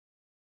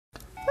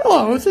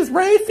Hello, this is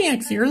Ray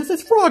Phoenix here. This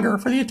is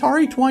Frogger for the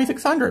Atari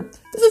 2600.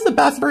 This is the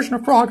best version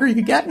of Frogger you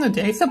could get in the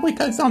day simply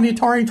because it's on the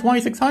Atari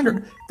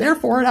 2600.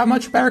 Therefore, it had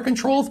much better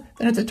controls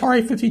than its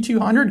Atari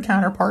 5200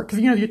 counterpart, because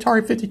the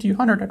Atari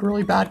 5200 had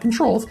really bad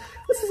controls.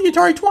 This is the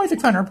Atari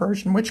 2600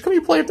 version, which can be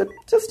played with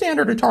the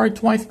standard Atari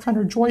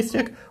 2600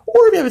 joystick,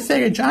 or if you have a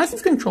Sega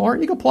Genesis controller,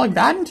 you can plug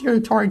that into your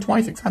Atari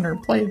 2600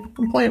 and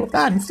play it with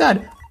that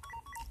instead.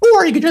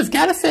 Or you could just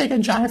get a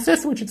Sega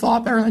Genesis, which is a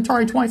lot better than the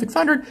Atari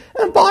 2600,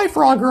 and buy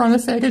Frogger on the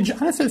Sega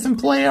Genesis and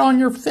play it on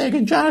your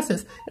Sega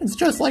Genesis. It's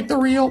just like the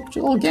real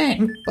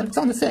game, but it's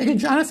on the Sega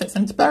Genesis,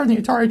 and it's better than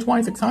the Atari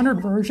 2600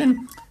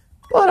 version.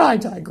 But I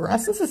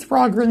digress. This is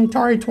Frogger in the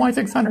Atari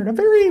 2600, a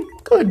very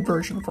good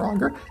version of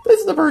Frogger.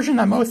 This is the version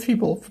that most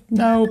people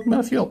know.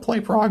 Most people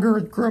play Frogger, or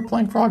grew up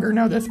playing Frogger,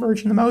 know this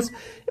version the most.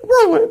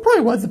 It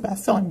probably was the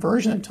best-selling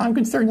version at the time,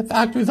 considering the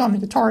fact it was on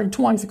the Atari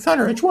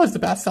 2600, which was the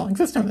best-selling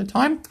system at the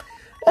time.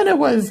 And it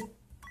was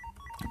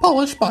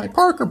published by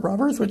Parker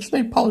Brothers, which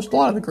they published a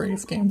lot of the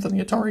greatest games on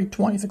the Atari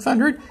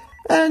 2600.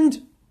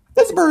 And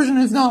this version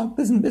is not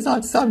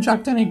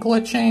subject to any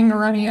glitching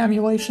or any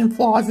emulation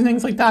flaws and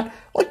things like that,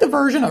 like the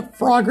version of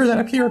Frogger that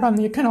appeared on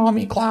the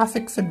Konami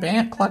Classics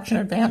Collection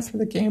Advance for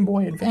the Game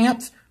Boy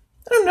Advance.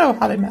 I don't know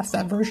how they messed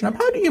that version up.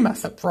 How do you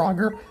mess up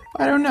Frogger?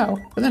 I don't know.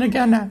 But then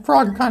again,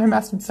 Frogger kind of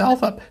messed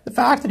himself up. The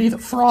fact that he's a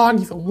frog,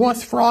 he's a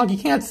wuss frog, he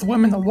can't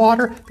swim in the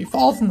water. If he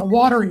falls in the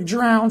water, he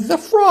drowns. He's a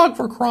frog,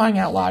 for crying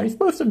out loud. He's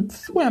supposed to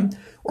swim.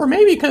 Or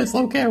maybe because it's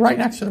located right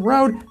next to the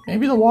road,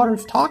 maybe the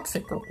water's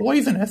toxic or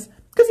poisonous.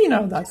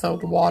 Because that's how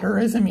the water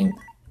is. I mean,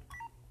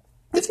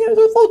 it's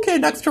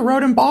located next to a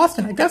road in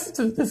Boston. I guess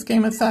this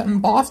game is set in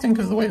Boston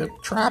because of the way the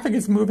traffic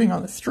is moving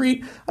on the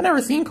street. I've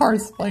never seen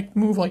cars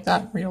move like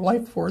that in real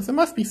life before, so it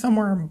must be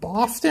somewhere in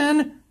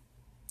Boston.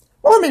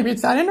 Or maybe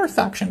it's that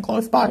intersection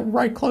close by,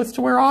 right close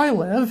to where I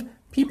live.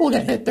 People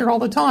get hit there all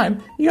the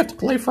time. You have to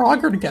play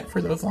Frogger to get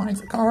through those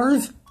lines of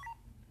cars.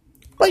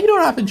 But you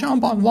don't have to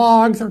jump on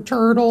logs or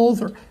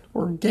turtles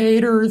or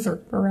gators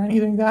or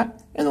anything like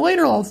that. In the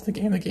later levels of the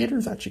game, the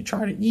gators actually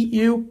try to eat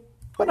you,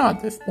 but not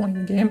at this point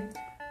in the game.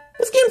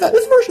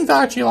 This version's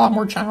actually a lot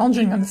more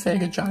challenging than the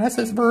Sega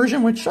Genesis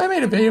version, which I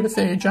made a video of the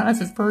Sega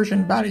Genesis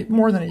version about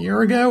more than a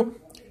year ago.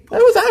 It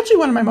was actually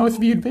one of my most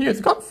viewed videos.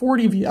 It got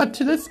 40 views. Up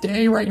to this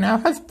day, right now,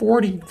 it has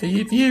 40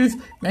 views,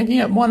 making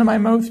it one of my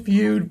most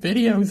viewed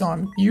videos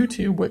on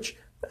YouTube, which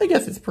I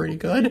guess is pretty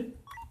good.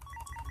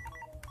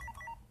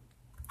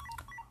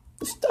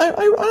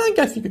 I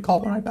guess you could call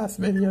it one of my best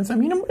videos. I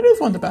mean, it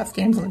is one of the best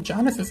games on the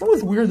Genesis. It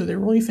was weird that they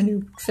released a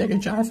new Sega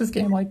Genesis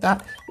game like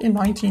that in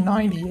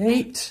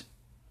 1998.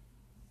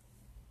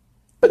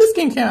 But this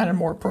game came out at a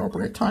more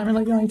appropriate time, in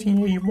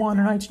 1981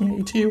 or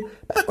 1982,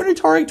 back when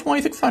Atari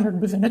 2600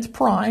 was in its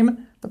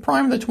prime, the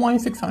prime of the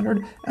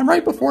 2600, and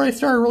right before they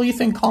started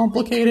releasing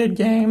complicated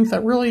games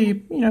that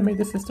really, made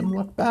the system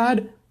look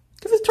bad.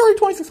 Because it's Atari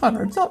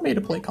 2600, it's not made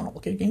to play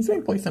complicated games, it's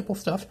made to play simple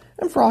stuff,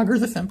 and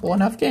Frogger's a simple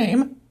enough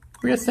game.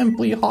 We just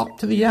simply hop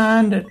to the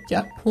end and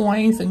get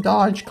points and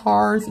dodge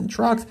cars and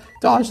trucks,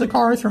 dodge the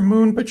cars from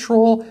Moon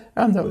Patrol,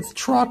 and those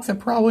trucks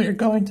that probably are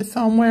going to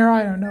somewhere,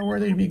 I don't know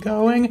where they'd be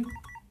going.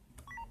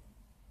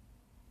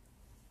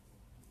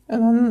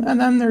 And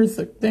then there's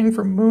the thing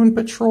from Moon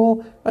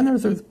Patrol, and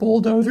there's those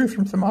bulldozers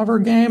from some other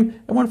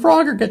game, and when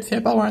Frogger gets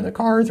hit by one of the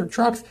cars or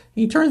trucks,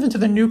 he turns into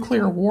the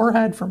nuclear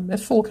warhead from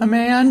Missile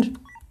Command.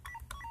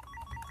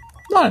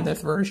 Not in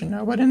this version,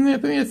 no, but in the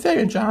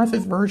Sega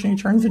Genesis version, he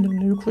turns into the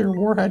nuclear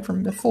warhead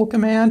from Missile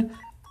Command.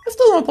 I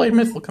still haven't played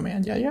Missile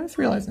Command yet. I just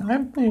realized now I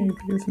haven't played any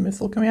videos of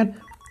Missile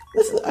Command.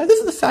 This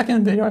is the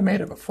second video I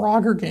made of a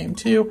Frogger game,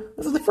 too.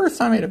 This is the first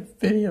time I made a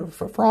video of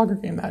a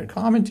Frogger game that had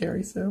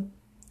commentary, so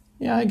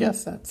yeah, I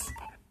guess that's,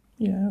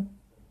 This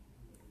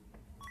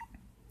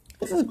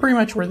is pretty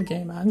much where the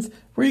game ends,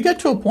 where you get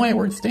to a point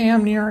where it's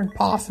damn near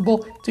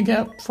impossible to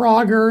get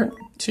Frogger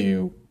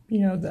to,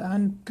 the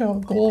end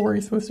goal where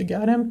you're supposed to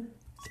get him.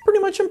 It's pretty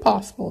much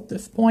impossible at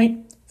this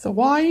point, so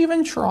why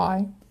even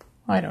try?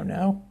 I don't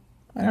know.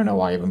 I don't know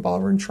why I even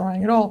bother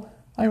trying at all.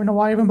 I don't even know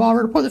why I even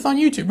bother to put this on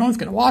YouTube. No one's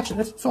going to watch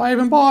this, so I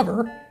even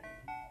bother.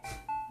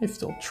 I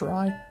still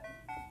try.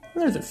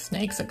 And there's the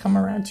snakes that come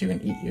around you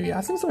and eat you. Yeah,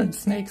 sometimes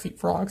snakes eat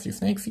frogs. Do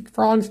snakes eat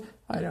frogs?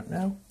 I don't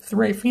know. This is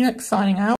Ray Phoenix signing out.